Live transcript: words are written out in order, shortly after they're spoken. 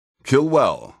Kill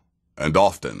well, and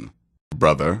often.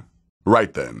 Brother,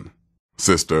 right then.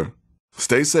 Sister,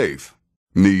 stay safe.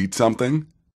 Need something?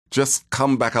 Just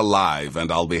come back alive and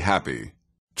I'll be happy.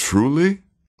 Truly?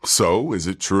 So, is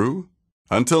it true?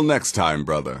 Until next time,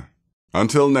 brother.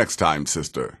 Until next time,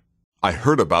 sister. I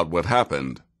heard about what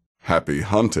happened. Happy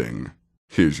hunting.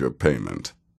 Here's your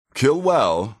payment. Kill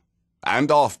well, and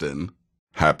often.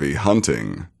 Happy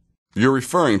hunting. You're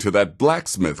referring to that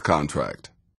blacksmith contract.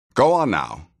 Go on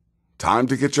now. Time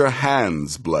to get your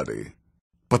hands bloody.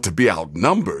 But to be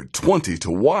outnumbered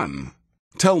 20-1.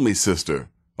 Tell me, sister,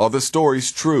 are the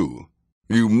stories true?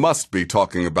 You must be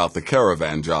talking about the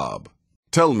caravan job.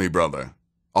 Tell me, brother,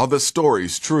 are the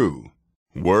stories true?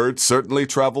 Word certainly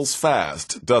travels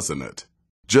fast, doesn't it?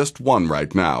 Just one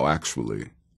right now, actually.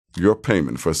 Your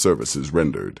payment for services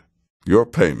rendered. Your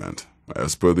payment,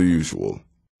 as per the usual.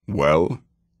 Well,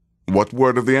 what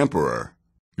word of the Emperor?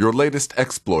 Your latest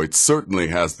exploit certainly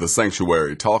has the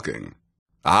sanctuary talking.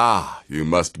 Ah, you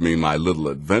must mean my little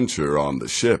adventure on the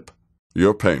ship.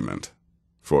 Your payment,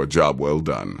 for a job well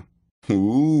done.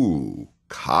 Ooh,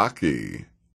 cocky.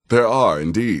 There are,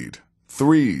 indeed,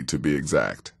 3 to be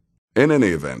exact. In any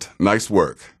event, nice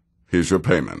work. Here's your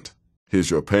payment. Here's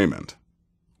your payment.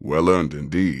 Well earned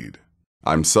indeed.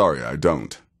 I'm sorry I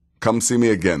don't. Come see me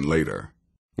again later.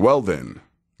 Well then,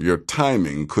 your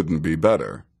timing couldn't be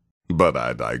better. But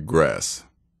I digress.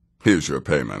 Here's your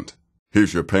payment.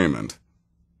 Here's your payment.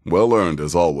 Well earned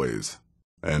as always.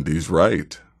 And he's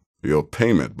right. Your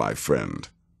payment, my friend.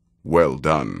 Well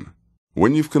done.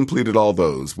 When you've completed all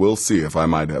those, we'll see if I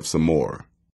might have some more.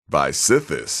 By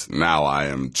Sithis, now I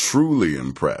am truly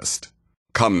impressed.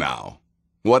 Come now.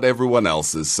 What everyone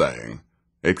else is saying.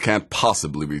 It can't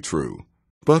possibly be true.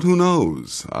 But who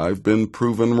knows? I've been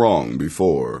proven wrong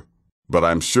before. But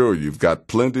I'm sure you've got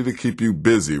plenty to keep you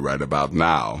busy right about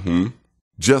now,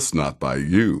 Just not by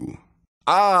you.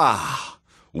 Ah!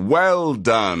 Well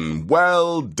done,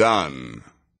 well done.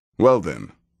 Well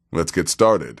then, let's get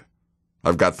started.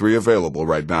 I've got 3 available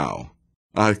right now.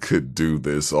 I could do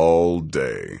this all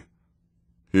day.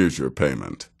 Here's your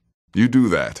payment. You do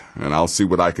that, and I'll see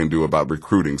what I can do about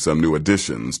recruiting some new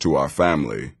additions to our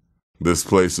family. This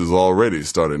place is already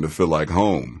starting to feel like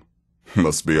home.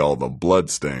 Must be all the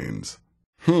bloodstains.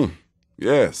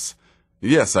 Yes.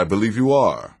 Yes, I believe you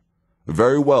are.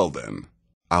 Very well then.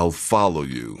 I'll follow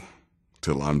you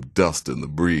till I'm dust in the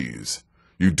breeze.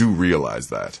 You do realize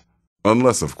that.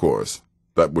 Unless, of course,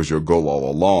 that was your goal all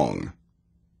along.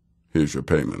 Here's your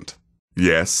payment.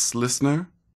 Yes, listener?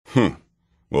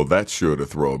 Well, that's sure to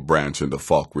throw a branch into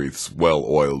Falkreath's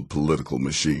well-oiled political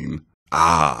machine.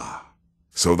 Ah,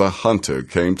 so the hunter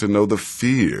came to know the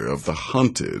fear of the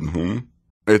hunted,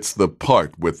 It's the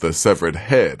part with the severed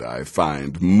head I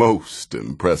find most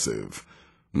impressive.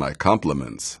 My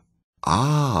compliments.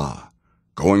 Ah,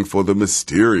 going for the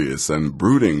mysterious and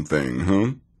brooding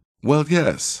thing, Well,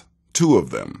 yes, 2 of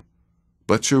them.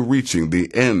 But you're reaching the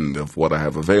end of what I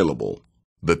have available.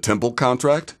 The temple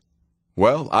contract?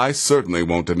 Well, I certainly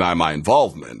won't deny my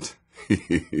involvement.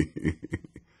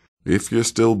 If you're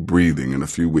still breathing in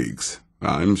a few weeks,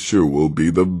 I'm sure we'll be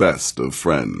the best of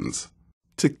friends.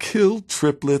 To kill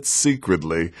triplets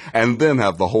secretly, and then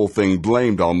have the whole thing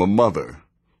blamed on the mother.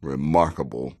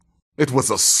 Remarkable. It was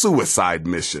a suicide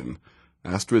mission.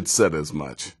 Astrid said as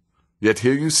much. Yet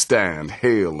here you stand,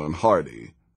 hale and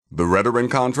hearty. The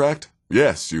Redoran contract?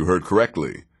 Yes, you heard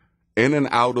correctly. In and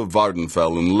out of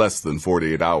Vardenfell in less than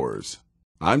 48 hours.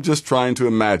 I'm just trying to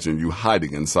imagine you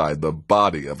hiding inside the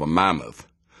body of a mammoth.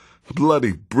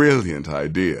 Bloody brilliant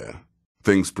idea.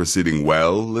 Things proceeding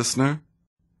well, listener?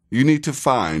 You need to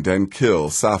find and kill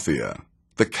Safia,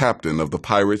 the captain of the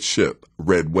pirate ship,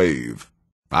 Red Wave.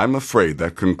 I'm afraid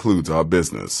that concludes our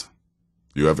business.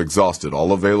 You have exhausted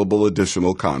all available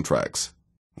additional contracts.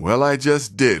 Well, I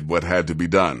just did what had to be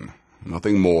done.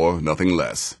 Nothing more, nothing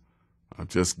less. I'm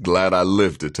just glad I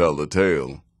lived to tell the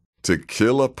tale. To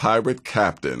kill a pirate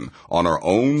captain on our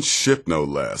own ship, no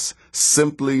less.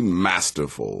 Simply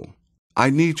masterful. I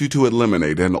need you to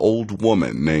eliminate an old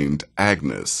woman named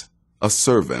Agnes, a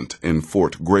servant in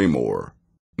Fort Greymore.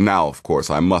 Now, of course,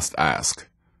 I must ask,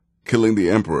 killing the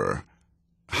Emperor,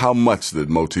 how much did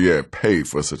Motier pay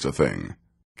for such a thing?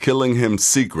 Killing him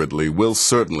secretly will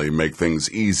certainly make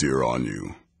things easier on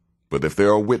you. But if there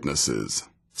are witnesses,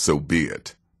 so be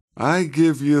it. I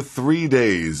give you 3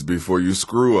 days before you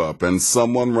screw up and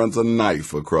someone runs a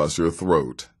knife across your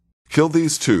throat. Kill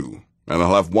these 2, and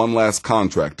I'll have one last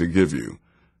contract to give you.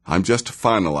 I'm just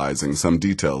finalizing some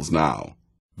details now.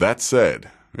 That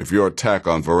said, if your attack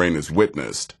on Varane is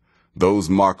witnessed, those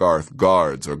Markarth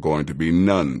guards are going to be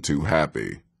none too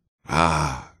happy.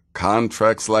 Ah,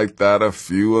 Contracts like that are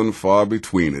few and far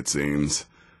between, it seems.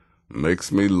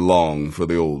 Makes me long for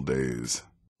the old days.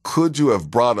 Could you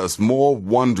have brought us more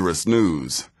wondrous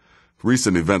news?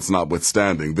 Recent events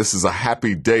notwithstanding, this is a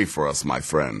happy day for us, my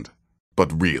friend.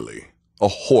 But really, a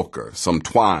hawker, some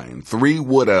twine, 3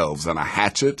 wood elves, and a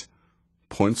hatchet?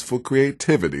 Points for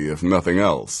creativity, if nothing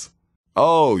else.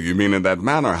 Oh, you mean in that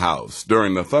manor house,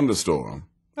 during the thunderstorm?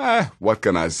 What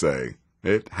can I say?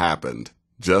 It happened,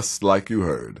 just like you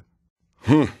heard.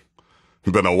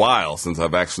 Been a while since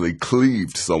I've actually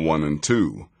cleaved someone in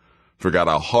 2. Forgot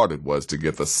how hard it was to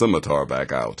get the scimitar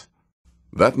back out.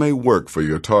 That may work for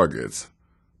your targets,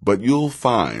 but you'll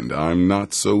find I'm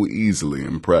not so easily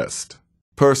impressed.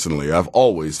 Personally, I've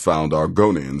always found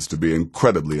Argonians to be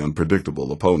incredibly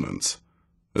unpredictable opponents,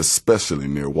 especially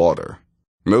near water.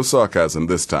 No sarcasm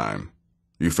this time.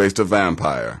 You faced a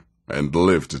vampire and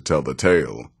lived to tell the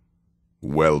tale.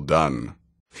 Well done.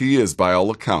 He is, by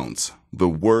all accounts, the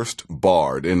worst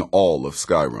bard in all of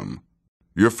Skyrim.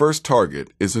 Your first target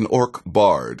is an orc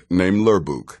bard named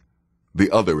Lurbuk.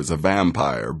 The other is a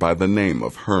vampire by the name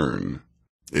of Hearn.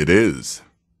 It is.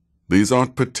 These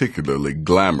aren't particularly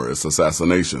glamorous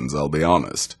assassinations, I'll be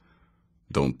honest.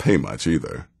 Don't pay much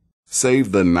either.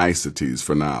 Save the niceties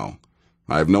for now.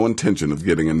 I have no intention of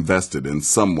getting invested in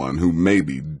someone who may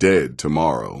be dead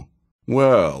tomorrow.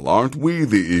 Well, aren't we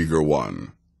the eager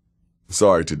one?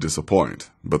 Sorry to disappoint,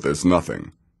 but there's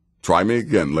nothing. Try me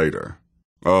again later.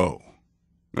 Oh,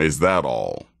 is that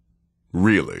all?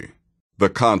 Really? The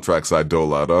contracts I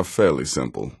dole out are fairly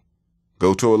simple.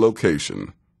 Go to a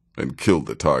location and kill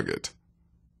the target.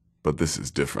 But this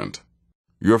is different.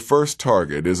 Your first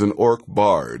target is an orc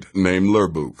bard named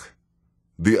Lurbuk.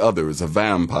 The other is a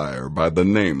vampire by the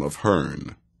name of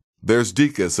Hearn. There's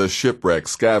Dekas, a shipwreck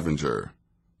scavenger,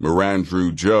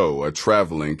 Mirandru Joe, a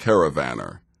traveling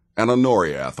caravaner, and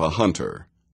Honoriath, a hunter.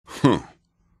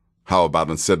 How about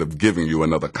instead of giving you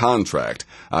another contract,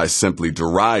 I simply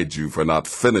deride you for not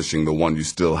finishing the one you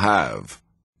still have?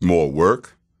 More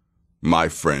work? My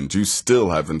friend, you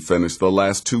still haven't finished the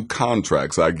last 2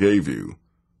 contracts I gave you.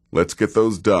 Let's get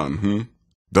those done,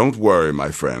 Don't worry,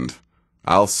 my friend.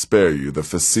 I'll spare you the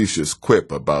facetious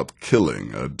quip about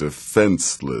killing a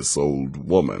defenseless old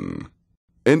woman.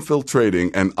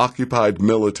 Infiltrating an occupied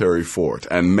military fort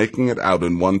and making it out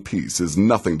in one piece is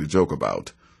nothing to joke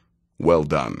about. Well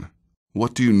done.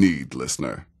 What do you need,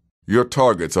 listener? Your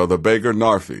targets are the beggar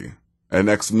Narfi, an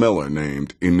ex-miller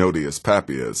named Enodius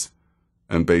Papias,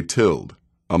 and Beytild,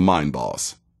 a mine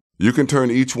boss. You can turn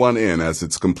each one in as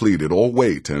it's completed, or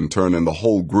wait and turn in the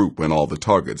whole group when all the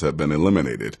targets have been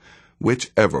eliminated,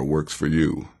 whichever works for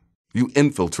you. You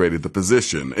infiltrated the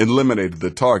position, eliminated the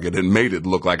target, and made it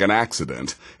look like an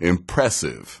accident.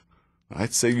 Impressive.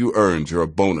 I'd say you earned your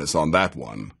bonus on that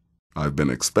one. I've been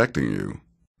expecting you.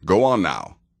 Go on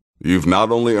now. You've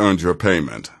not only earned your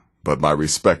payment, but my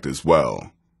respect as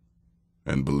well.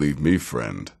 And believe me,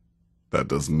 friend, that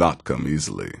does not come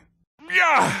easily.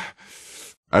 Yeah!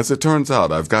 As it turns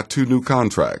out, I've got 2 new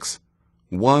contracts.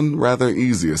 One rather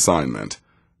easy assignment,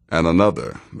 and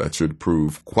another that should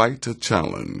prove quite a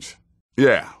challenge.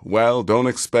 Yeah, well, don't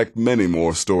expect many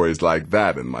more stories like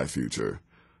that in my future.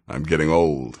 I'm getting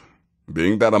old.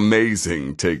 Being that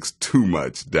amazing takes too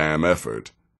much damn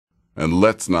effort. And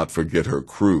let's not forget her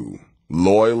crew,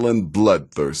 loyal and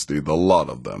bloodthirsty, the lot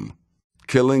of them.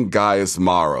 Killing Gaius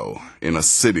Maro in a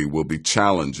city will be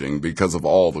challenging because of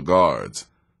all the guards,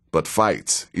 but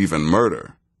fights, even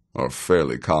murder, are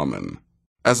fairly common.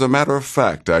 As a matter of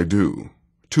fact, I do.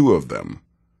 2 of them.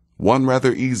 One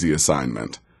rather easy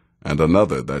assignment, and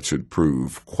another that should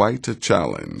prove quite a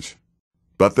challenge.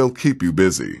 But they'll keep you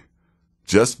busy.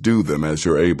 Just do them as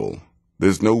you're able.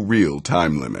 There's no real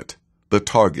time limit. The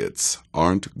targets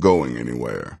aren't going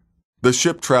anywhere. The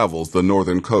ship travels the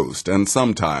northern coast and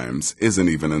sometimes isn't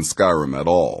even in Skyrim at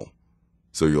all.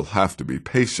 So you'll have to be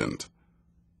patient.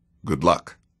 Good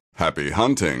luck. Happy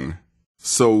hunting.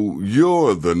 So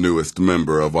you're the newest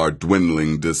member of our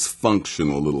dwindling,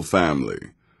 dysfunctional little family.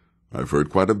 I've heard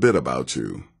quite a bit about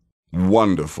you.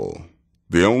 Wonderful.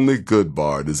 The only good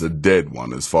bard is a dead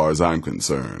one as far as I'm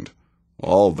concerned.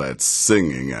 All that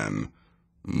singing and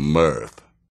mirth.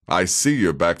 I see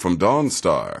you're back from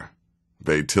Dawnstar.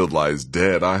 Beytild lies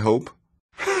dead, I hope?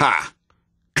 Ha!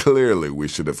 Clearly we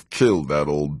should have killed that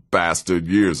old bastard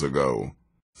years ago.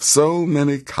 So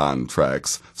many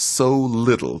contracts, so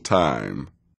little time.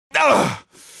 Ugh!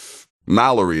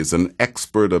 Mallory is an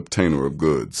expert obtainer of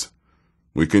goods.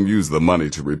 We can use the money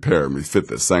to repair and refit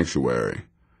this sanctuary.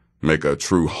 Make a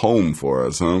true home for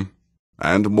us,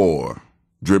 And more,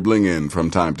 dribbling in from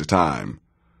time to time.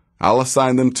 I'll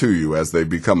assign them to you as they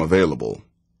become available.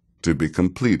 to be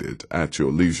completed at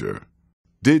your leisure.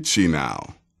 Did she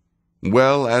now?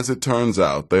 Well, as it turns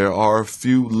out, there are a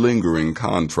few lingering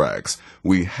contracts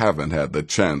we haven't had the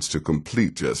chance to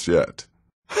complete just yet.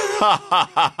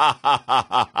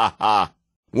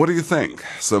 What do you think?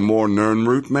 Some more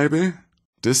Nirnroot, maybe?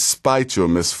 Despite your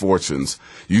misfortunes,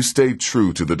 you stayed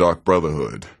true to the Dark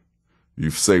Brotherhood.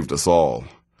 You've saved us all,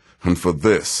 and for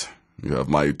this, you have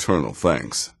my eternal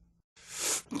thanks.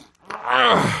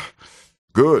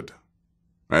 Good.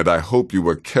 And I hope you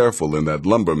were careful in that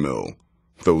lumber mill.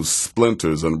 Those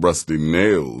splinters and rusty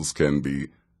nails can be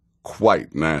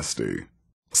quite nasty.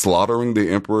 Slaughtering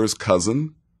the Emperor's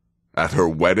cousin? At her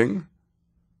wedding?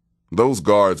 Those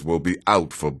guards will be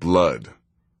out for blood.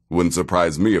 Wouldn't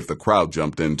surprise me if the crowd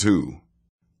jumped in too.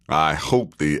 I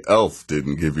hope the elf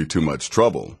didn't give you too much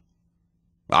trouble.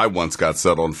 I once got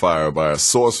set on fire by a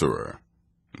sorcerer.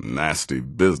 Nasty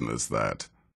business, that.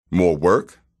 More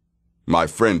work? My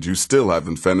friend, you still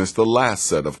haven't finished the last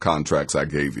set of contracts I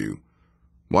gave you.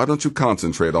 Why don't you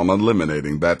concentrate on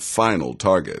eliminating that final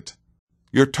target?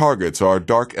 Your targets are a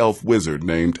dark elf wizard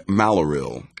named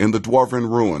Maloril in the dwarven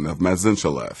ruin of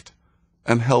Mazinchaleft,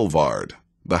 and Helvard,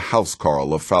 the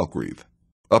housecarl of Falkreath.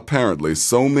 Apparently,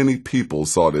 so many people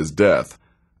sought his death,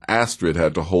 Astrid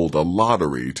had to hold a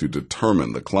lottery to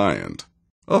determine the client.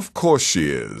 Of course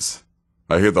she is.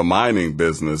 I hear the mining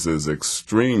business is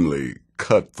extremely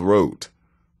cutthroat,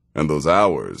 and those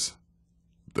hours,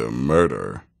 the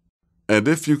murder. And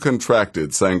if you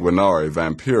contracted Sanguinare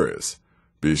Vampiris,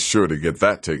 be sure to get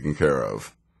that taken care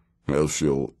of, else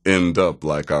you'll end up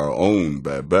like our own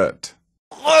Babette.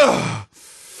 Ugh!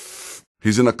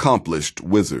 He's an accomplished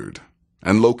wizard,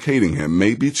 and locating him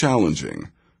may be challenging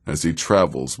as he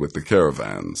travels with the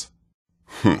caravans.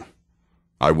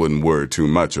 I wouldn't worry too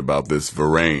much about this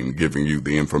Varain giving you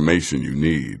the information you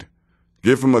need.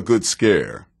 Give him a good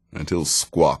scare, and he'll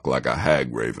squawk like a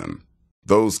hag raven.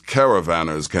 Those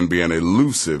caravanners can be an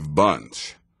elusive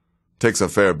bunch. Takes a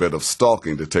fair bit of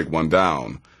stalking to take one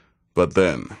down, but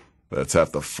then, that's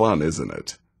half the fun, isn't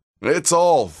it? It's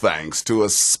all thanks to a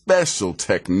special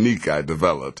technique I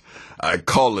developed. I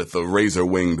call it the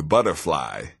razor-winged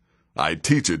butterfly. I'd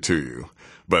teach it to you,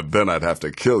 but then I'd have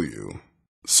to kill you.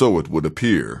 So it would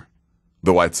appear,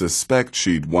 though I'd suspect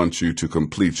she'd want you to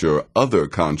complete your other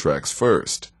contracts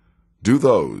first. Do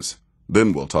those,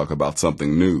 then we'll talk about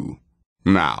something new.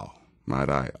 Now, might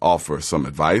I offer some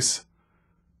advice?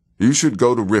 You should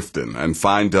go to Riften and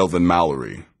find Delvin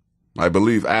Mallory. I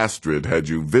believe Astrid had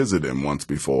you visit him once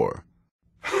before.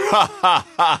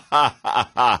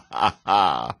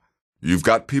 You've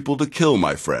got people to kill,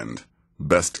 my friend.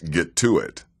 Best get to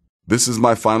it. This is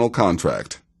my final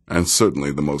contract, and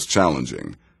certainly the most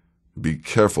challenging. Be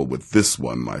careful with this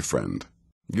one, my friend.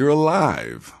 You're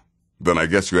alive. Then I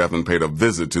guess you haven't paid a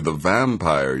visit to the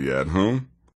vampire yet, huh?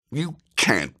 You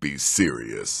can't be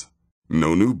serious.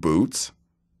 No new boots?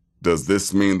 Does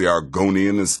this mean the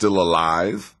Argonian is still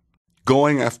alive?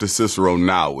 Going after Cicero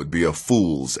now would be a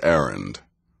fool's errand.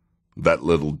 That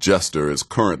little jester is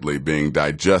currently being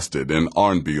digested in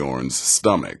Arnbjorn's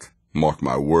stomach, mark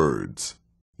my words.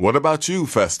 What about you,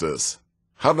 Festus?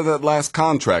 How did that last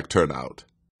contract turn out?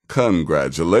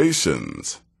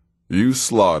 Congratulations. You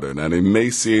slaughtered an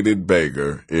emaciated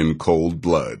beggar in cold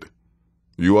blood.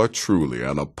 You are truly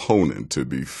an opponent to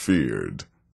be feared.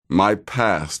 My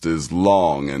past is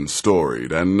long and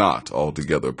storied and not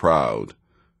altogether proud.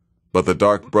 But the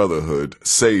Dark Brotherhood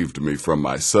saved me from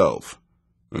myself,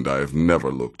 and I have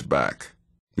never looked back.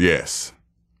 Yes,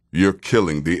 you're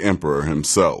killing the Emperor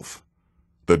himself.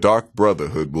 The Dark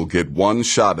Brotherhood will get one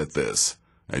shot at this,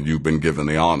 and you've been given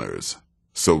the honors.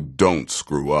 So don't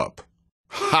screw up.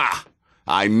 Ha!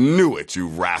 I knew it, you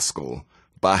rascal!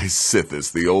 By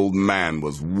Sithis, the old man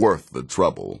was worth the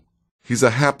trouble. He's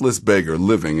a hapless beggar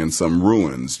living in some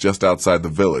ruins just outside the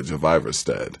village of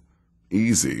Iverstead.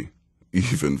 Easy.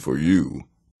 Even for you.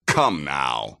 Come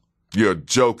now. You're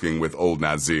joking with old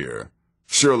Nazir.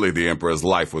 Surely the Emperor's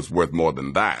life was worth more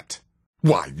than that.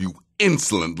 Why, you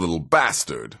insolent little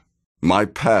bastard. My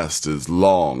past is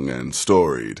long and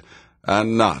storied,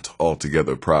 and not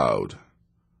altogether proud.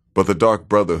 But the Dark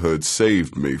Brotherhood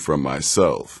saved me from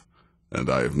myself, and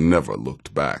I have never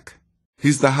looked back.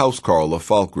 He's the housecarl of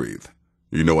Falkreath.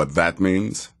 You know what that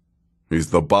means?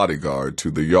 He's the bodyguard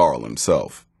to the Jarl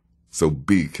himself. So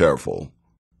be careful.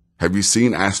 Have you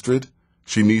seen Astrid?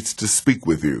 She needs to speak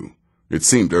with you. It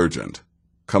seemed urgent.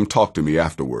 Come talk to me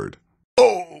afterward.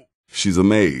 Oh! She's a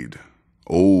maid,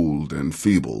 old and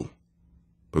feeble.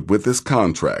 But with this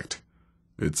contract,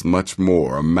 it's much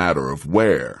more a matter of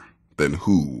where than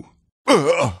who.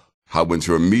 How went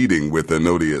your meeting with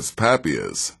Enodius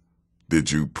Papias? Did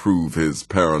you prove his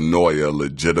paranoia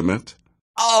legitimate?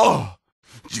 Oh!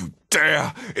 You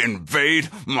dare invade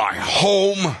my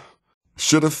home?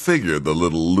 Should have figured the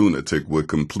little lunatic would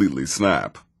completely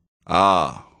snap.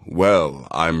 Ah, well,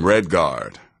 I'm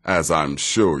Redguard, as I'm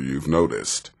sure you've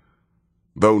noticed.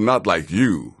 Though not like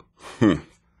you.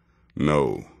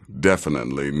 No,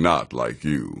 definitely not like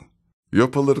you. Your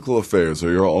political affairs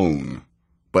are your own,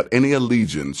 but any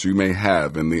allegiance you may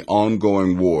have in the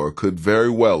ongoing war could very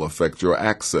well affect your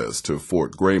access to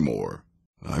Fort Greymore.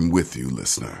 I'm with you,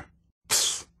 listener.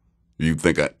 Psst. You'd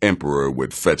think an emperor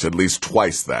would fetch at least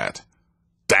twice that.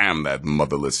 Damn that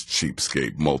motherless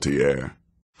cheapskate multi-air.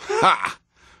 Ha!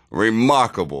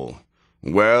 Remarkable.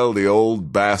 Well, the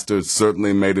old bastard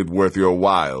certainly made it worth your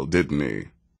while, didn't he?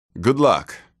 Good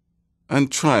luck.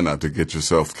 And try not to get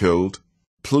yourself killed.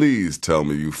 Please tell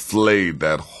me you flayed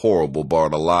that horrible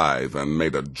bard alive and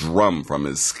made a drum from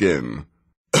his skin.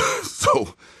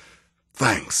 So,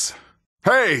 thanks.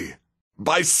 Hey!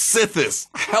 By Sithis,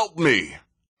 help me!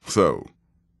 So,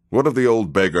 what of the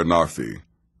old beggar Narfi?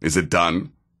 Is it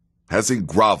done? Has he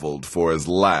groveled for his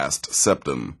last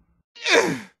septum?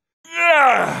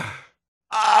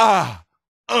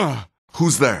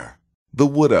 Who's there? The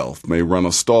wood elf may run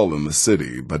a stall in the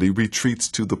city, but he retreats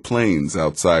to the plains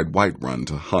outside Whiterun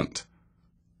to hunt.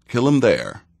 Kill him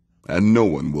there, and no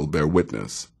one will bear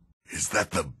witness. Is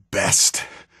that the best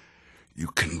you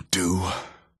can do?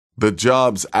 The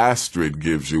jobs Astrid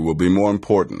gives you will be more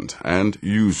important, and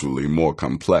usually more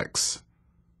complex.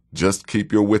 Just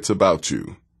keep your wits about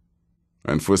you.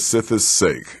 And for Sithis'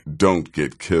 sake, don't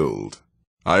get killed.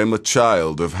 I am a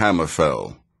child of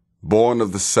Hammerfell, born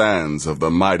of the sands of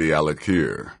the mighty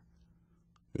Alakir.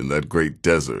 In that great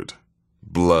desert,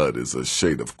 blood is a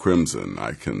shade of crimson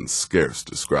I can scarce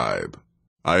describe.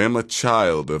 I am a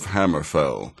child of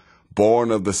Hammerfell, born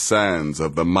of the sands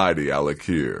of the mighty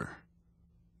Alakir.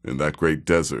 In that great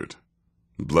desert,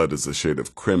 blood is a shade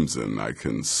of crimson I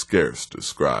can scarce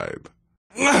describe.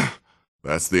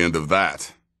 That's the end of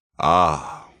that.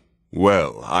 Ah,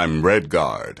 well, I'm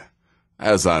Redguard,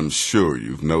 as I'm sure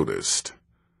you've noticed.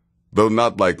 Though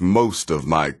not like most of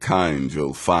my kind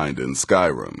you'll find in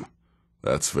Skyrim.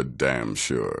 That's for damn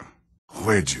sure.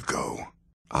 Where'd you go?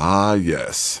 Ah,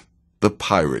 yes, the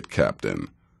pirate captain.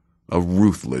 A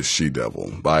ruthless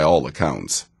she-devil, by all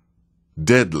accounts.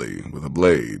 Deadly with a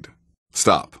blade.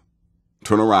 Stop.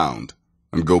 Turn around,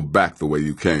 and go back the way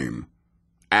you came.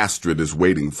 Astrid is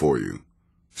waiting for you.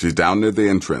 She's down near the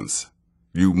entrance.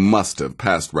 You must have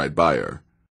passed right by her.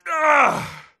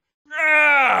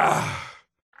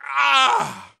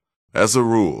 As a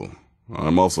rule,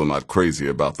 I'm also not crazy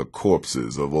about the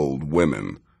corpses of old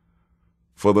women.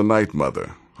 For the Night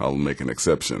Mother, I'll make an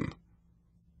exception.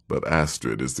 But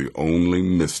Astrid is the only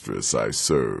mistress I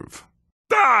serve.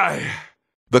 Die!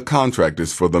 The contract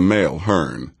is for the male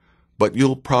Hearn, but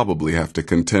you'll probably have to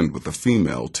contend with the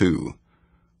female, too.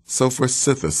 So for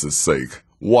Sithis' sake,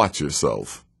 watch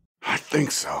yourself. I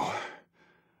think so.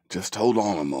 Just hold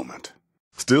on a moment.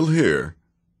 Still here?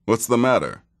 What's the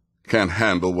matter? Can't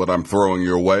handle what I'm throwing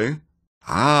your way?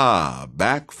 Ah,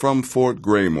 back from Fort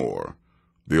Greymore.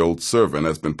 The old servant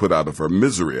has been put out of her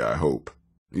misery, I hope.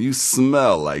 You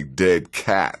smell like dead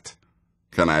cat.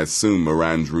 Can I assume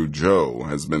Mirandru Joe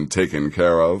has been taken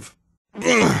care of?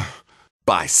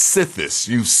 By Sithis,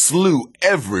 you slew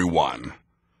everyone.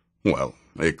 Well,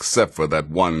 except for that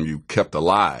one you kept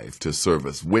alive to serve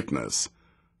as witness.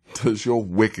 Does your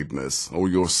wickedness or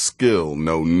your skill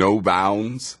know no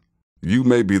bounds? You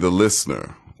may be the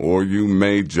listener, or you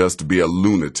may just be a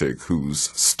lunatic who's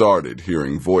started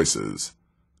hearing voices.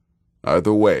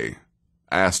 Either way,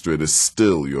 Astrid is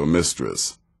still your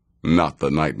mistress, not the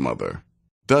Night Mother.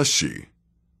 Does she?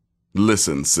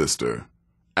 Listen, sister.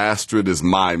 Astrid is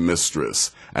my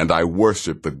mistress, and I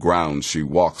worship the ground she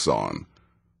walks on.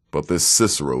 But this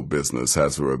Cicero business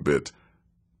has her a bit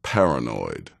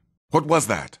paranoid. What was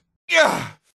that? Yeah.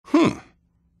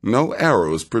 No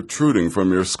arrows protruding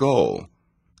from your skull.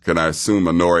 Can I assume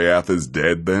Honoriath is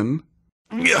dead, then?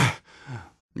 Yeah.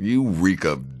 You reek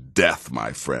of death,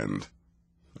 my friend.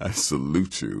 I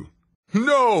salute you.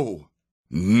 No!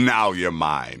 Now you're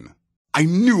mine. I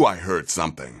knew I heard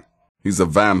something. He's a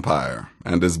vampire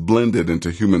and has blended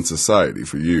into human society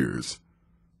for years.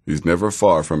 He's never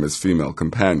far from his female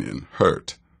companion,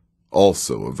 Hurt,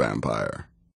 also a vampire.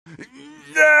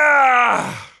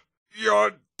 Yeah!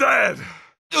 You're dead!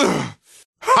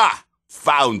 Ha!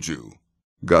 Found you.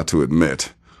 Got to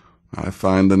admit, I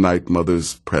find the Night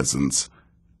Mother's presence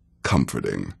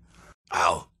comforting.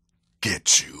 I'll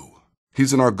get you.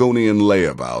 He's an Argonian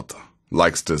layabout,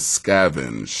 likes to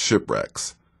scavenge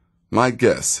shipwrecks. My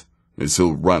guess is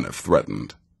he'll run if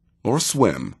threatened. Or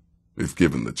swim, if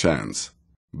given the chance.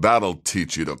 That'll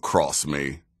teach you to cross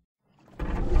me.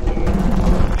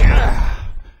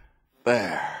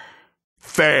 There.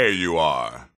 There you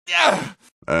are.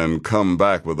 And come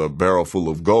back with a barrel full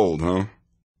of gold, huh?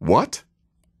 What?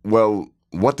 Well,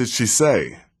 what did she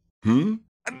say?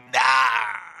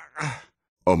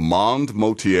 Amande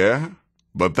Motier?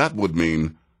 But that would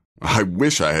mean, I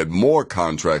wish I had more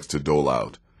contracts to dole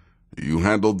out. You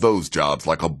handled those jobs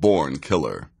like a born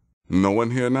killer. No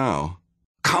one here now.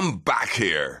 Come back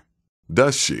here!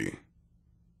 Does she?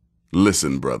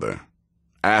 Listen, brother.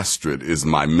 Astrid is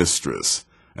my mistress,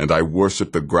 and I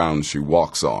worship the ground she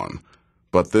walks on.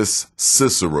 But this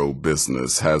Cicero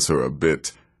business has her a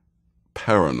bit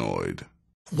paranoid.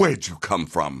 Where'd you come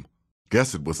from?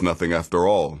 Guess it was nothing after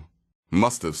all.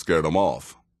 Must have scared him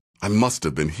off. I must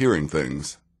have been hearing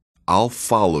things. I'll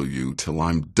follow you till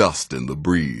I'm dust in the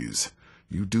breeze.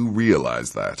 You do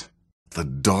realize that. The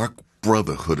Dark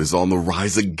Brotherhood is on the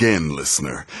rise again,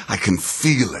 listener. I can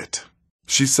feel it.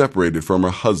 She separated from her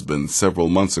husband several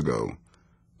months ago.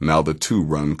 Now the two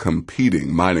run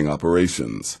competing mining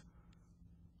operations.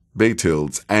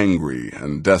 Bathild's angry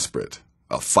and desperate,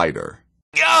 a fighter.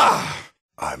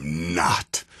 I'm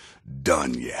not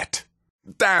done yet.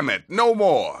 Damn it, no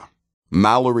more!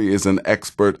 Mallory is an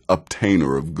expert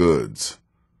obtainer of goods.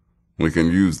 We can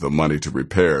use the money to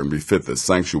repair and refit this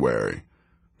sanctuary.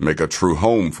 Make a true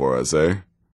home for us, eh?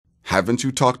 Haven't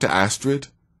you talked to Astrid?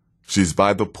 She's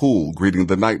by the pool greeting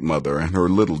the Night Mother and her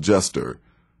little jester.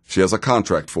 She has a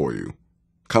contract for you.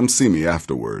 Come see me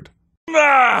afterward.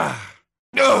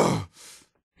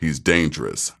 He's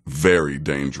dangerous, very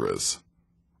dangerous.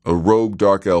 A rogue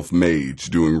dark elf mage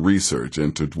doing research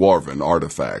into dwarven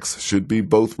artifacts should be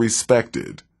both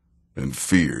respected and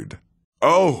feared.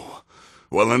 Oh,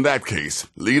 well in that case,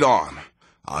 lead on.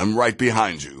 I'm right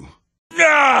behind you.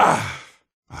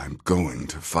 I'm going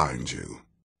to find you.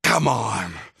 Come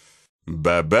on.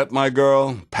 Babette, my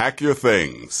girl, pack your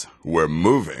things. We're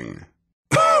moving.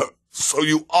 So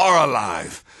you are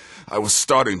alive. I was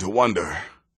starting to wonder.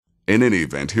 In any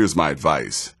event, here's my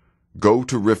advice. Go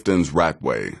to Riften's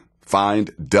Ratway.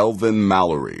 Find Delvin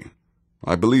Mallory.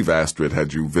 I believe Astrid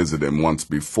had you visit him once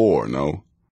before, no?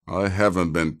 I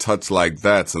haven't been touched like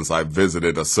that since I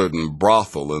visited a certain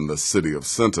brothel in the city of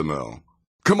Sentinel.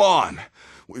 Come on!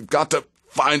 We've got to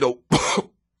find a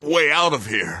way out of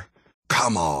here.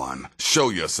 Come on, show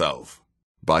yourself.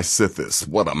 By Sithis,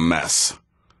 what a mess.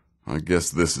 I guess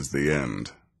this is the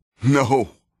end.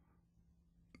 No.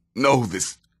 No,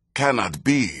 this cannot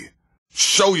be.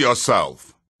 Show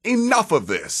yourself. Enough of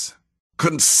this.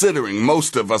 Considering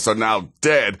most of us are now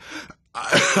dead,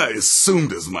 I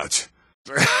assumed as much.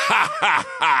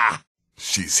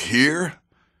 She's here?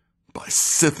 By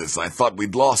Sithis, I thought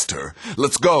we'd lost her.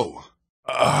 Let's go.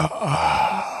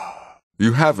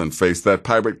 You haven't faced that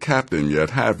pirate captain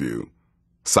yet, have you?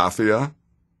 Safia?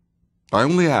 I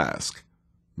only ask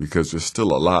because you're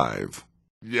still alive.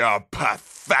 You're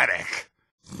pathetic.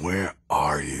 Where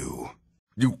are you?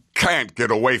 You can't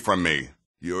get away from me.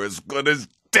 You're as good as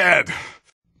dead.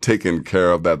 Taken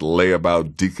care of that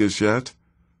layabout Deakish yet?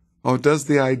 Or does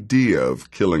the idea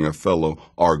of killing a fellow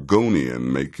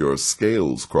Argonian make your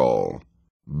scales crawl?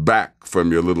 Back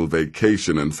from your little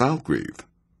vacation in Falkreath.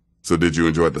 So did you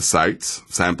enjoy the sights,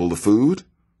 sample the food?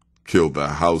 Kill the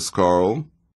housecarl?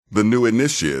 The new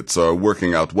initiates are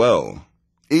working out well.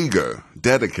 Eager,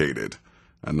 dedicated,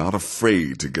 and not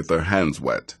afraid to get their hands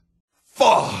wet.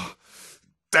 Faugh!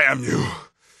 Damn you!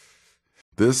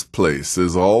 This place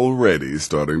is already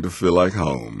starting to feel like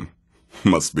home.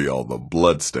 Must be all the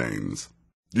bloodstains.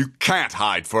 You can't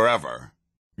hide forever.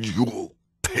 You'll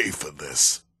pay for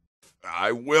this.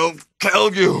 I will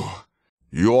kill you.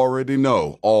 You already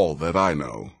know all that I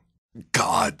know.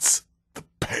 Gods, the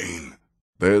pain.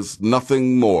 There's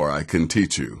nothing more I can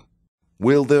teach you.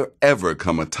 Will there ever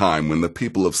come a time when the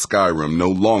people of Skyrim no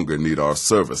longer need our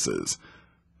services?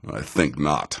 I think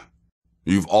not.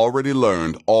 You've already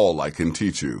learned all I can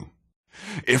teach you.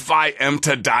 If I am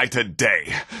to die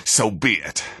today, so be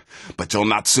it. But you'll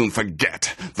not soon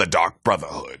forget the Dark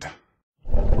Brotherhood.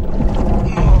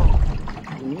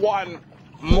 One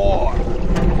more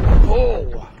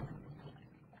pull.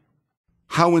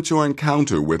 How went your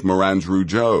encounter with Morandrew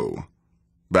Joe?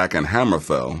 Back in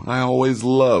Hammerfell, I always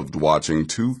loved watching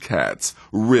two cats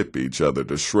rip each other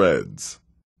to shreds.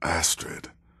 Astrid.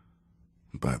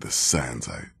 By the sands,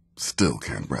 I still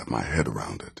can't wrap my head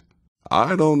around it.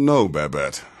 I don't know,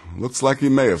 Babette. Looks like he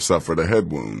may have suffered a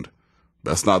head wound.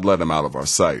 Best not let him out of our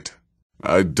sight.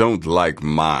 I don't like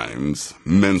mimes,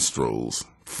 minstrels,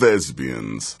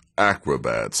 thespians,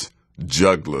 acrobats,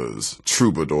 jugglers,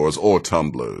 troubadours, or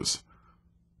tumblers.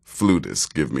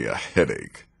 Flutists give me a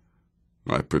headache.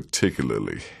 I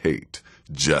particularly hate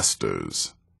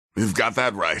jesters. You've got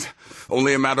that right.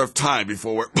 Only a matter of time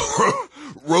before we're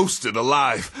roasted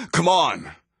alive. Come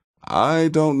on. I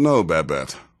don't know,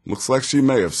 Babette. Looks like she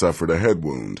may have suffered a head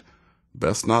wound.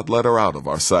 Best not let her out of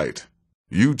our sight.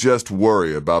 You just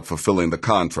worry about fulfilling the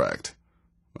contract.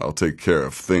 I'll take care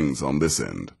of things on this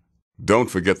end. Don't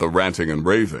forget the ranting and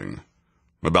raving.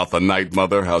 About the Night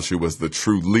Mother, how she was the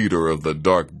true leader of the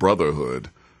Dark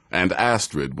Brotherhood, and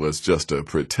Astrid was just a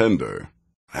pretender.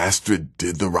 Astrid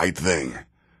did the right thing.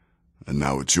 And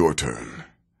now it's your turn.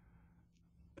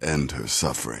 End her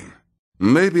suffering.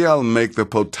 Maybe I'll make the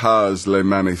potage le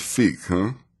magnifique,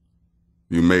 huh?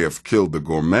 You may have killed the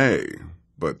gourmet,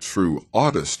 but true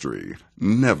artistry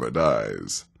never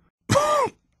dies.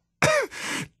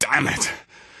 Damn it!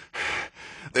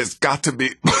 There's got to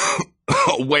be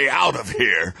a way out of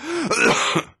here.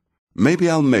 Maybe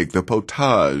I'll make the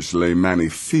potage le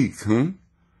magnifique, huh?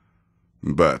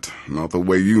 But not the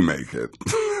way you make it.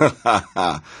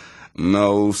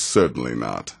 No, certainly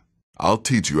not. I'll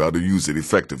teach you how to use it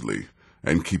effectively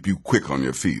and keep you quick on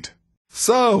your feet.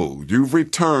 So, you've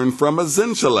returned from a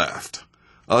Zinscheleft,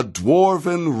 a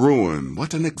dwarven ruin.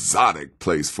 What an exotic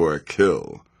place for a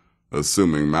kill.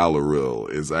 Assuming Maloril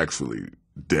is actually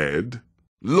dead.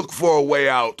 Look for a way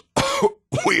out.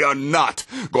 We are not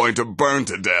going to burn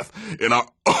to death in our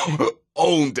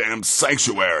own damn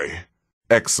sanctuary.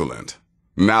 Excellent.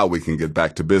 Now we can get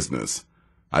back to business.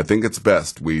 I think it's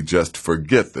best we just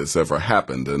forget this ever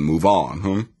happened and move on,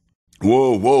 huh?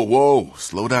 Whoa.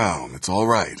 Slow down. It's all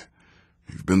right.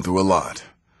 You've been through a lot.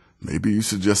 Maybe you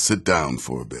should just sit down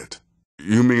for a bit.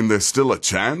 You mean there's still a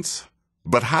chance?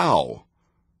 But how?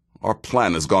 Our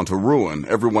plan has gone to ruin.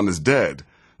 Everyone is dead.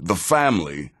 The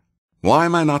family. Why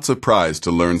am I not surprised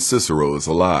to learn Cicero is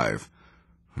alive?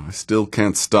 I still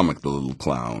can't stomach the little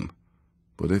clown.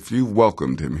 But if you've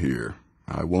welcomed him here,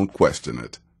 I won't question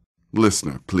it.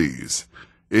 Listener, please.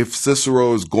 If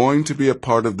Cicero is going to be a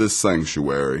part of this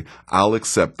sanctuary, I'll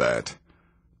accept that.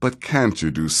 But can't you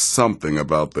do something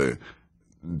about the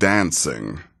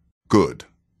dancing? Good.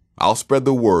 I'll spread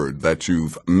the word that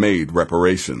you've made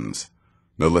reparations.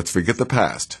 Now let's forget the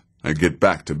past and get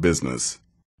back to business.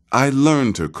 I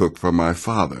learned to cook from my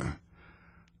father.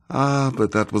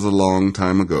 But that was a long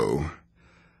time ago.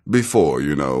 Before,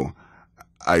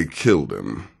 I killed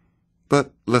him.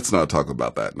 But let's not talk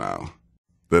about that now.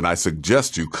 Then I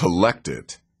suggest you collect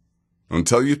it.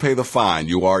 Until you pay the fine,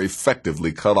 you are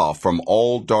effectively cut off from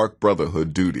all Dark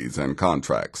Brotherhood duties and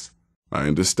contracts. I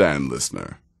understand,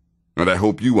 listener. And I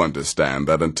hope you understand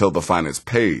that until the fine is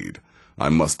paid, I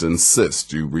must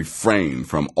insist you refrain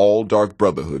from all Dark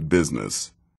Brotherhood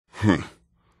business.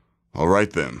 All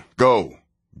right then. Go.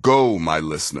 Go, my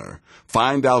listener.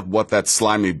 Find out what that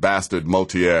slimy bastard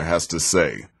Motier has to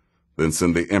say. Then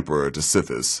send the Emperor to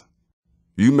Sithis.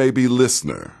 You may be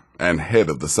listener and head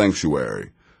of the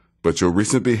sanctuary, but your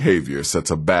recent behavior sets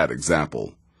a bad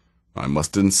example. I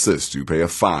must insist you pay a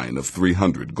fine of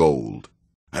 300 gold.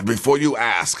 And before you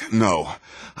ask, no,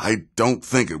 I don't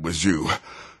think it was you.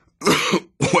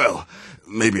 Well,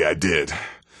 maybe I did.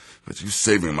 But you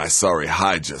saving my sorry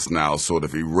hide just now sort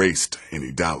of erased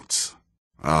any doubts.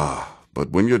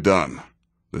 But when you're done,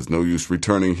 there's no use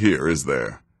returning here, is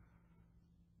there?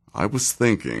 I was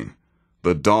thinking,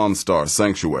 the Dawnstar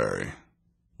Sanctuary.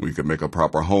 We could make a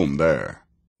proper home there.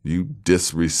 You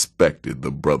disrespected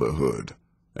the Brotherhood,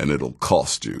 and it'll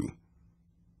cost you.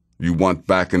 You want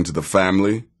back into the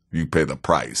family? You pay the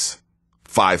price.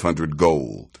 500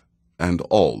 gold, and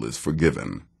all is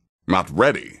forgiven. Not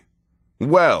ready?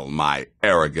 Well, my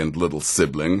arrogant little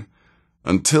sibling,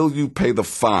 until you pay the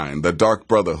fine, the Dark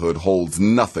Brotherhood holds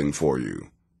nothing for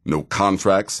you. No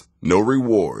contracts, no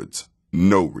rewards,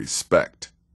 no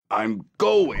respect. I'm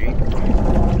going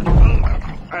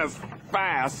as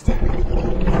fast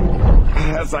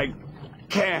as I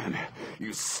can,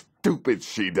 you stupid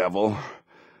she-devil.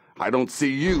 I don't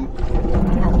see you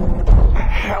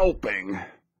helping.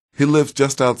 He lives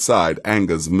just outside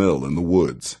Anga's mill in the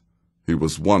woods. He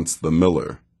was once the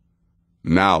miller.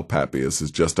 Now Papias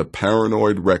is just a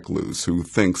paranoid recluse who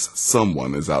thinks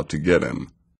someone is out to get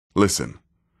him. Listen,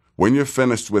 when you're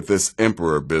finished with this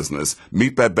Emperor business,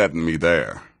 meet Babette and me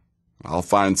there. I'll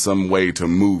find some way to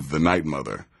move the Night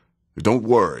Mother. Don't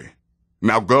worry.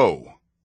 Now go.